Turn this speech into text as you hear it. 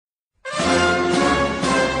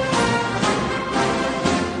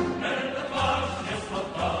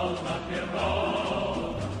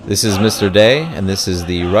This is Mr. Day, and this is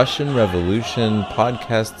the Russian Revolution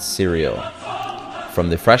podcast serial from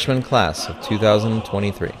the freshman class of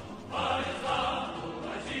 2023.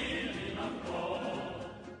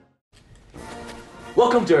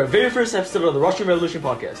 Welcome to our very first episode of the Russian Revolution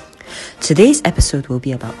podcast. Today's episode will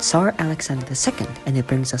be about Tsar Alexander II, and it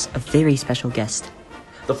brings us a very special guest.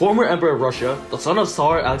 The former emperor of Russia, the son of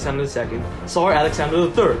Tsar Alexander II, Tsar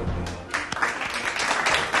Alexander III.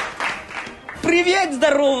 Привет,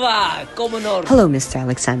 здорово, Коммунор! Hello, Mr.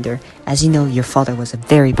 Alexander. As you know, your father was a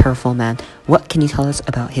very powerful man. What can you tell us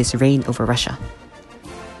about his reign over Russia?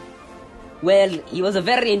 Well, he was a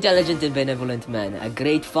very intelligent and benevolent man, a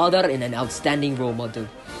great father and an outstanding role model.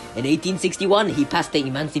 In 1861, he passed the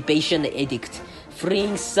Emancipation Edict,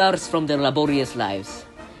 freeing serfs from their laborious lives.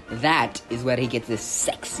 That is where he gets the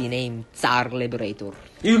sexy name Tsar Liberator.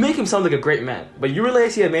 You make him sound like a great man, but you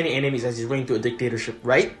realize he had many enemies as he reigned through a dictatorship,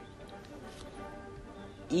 right?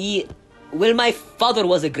 Well, my father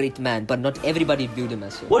was a great man, but not everybody viewed him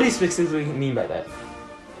as so. What do you specifically mean by that?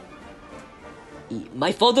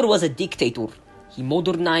 My father was a dictator. He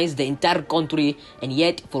modernized the entire country, and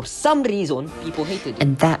yet, for some reason, people hated him.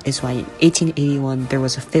 And that is why in 1881 there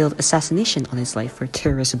was a failed assassination on his life where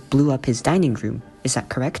terrorists blew up his dining room. Is that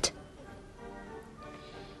correct?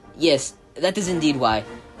 Yes, that is indeed why.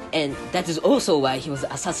 And that is also why he was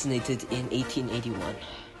assassinated in 1881.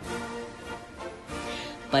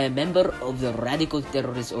 By a member of the radical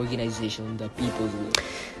terrorist organization, the People's Will.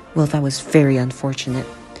 Well, that was very unfortunate.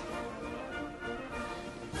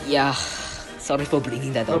 Yeah, sorry for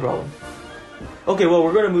bringing that No up. problem. Okay, well,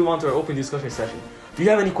 we're going to move on to our open discussion session. Do you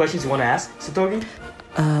have any questions you want to ask, Satoki?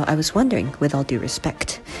 I was wondering, with all due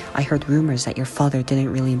respect, I heard rumors that your father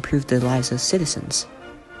didn't really improve the lives of citizens.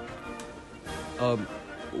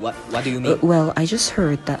 What do you mean? Well, I just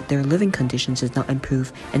heard that their living conditions did not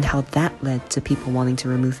improve and how that led to people wanting to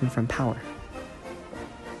remove him from power.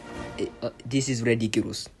 This is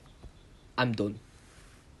ridiculous. I'm done.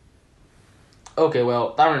 Okay,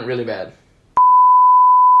 well, that went really bad.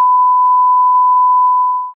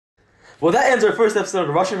 Well, that ends our first episode of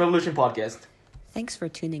the Russian Revolution podcast. Thanks for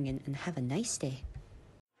tuning in and have a nice day.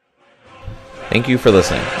 Thank you for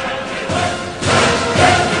listening.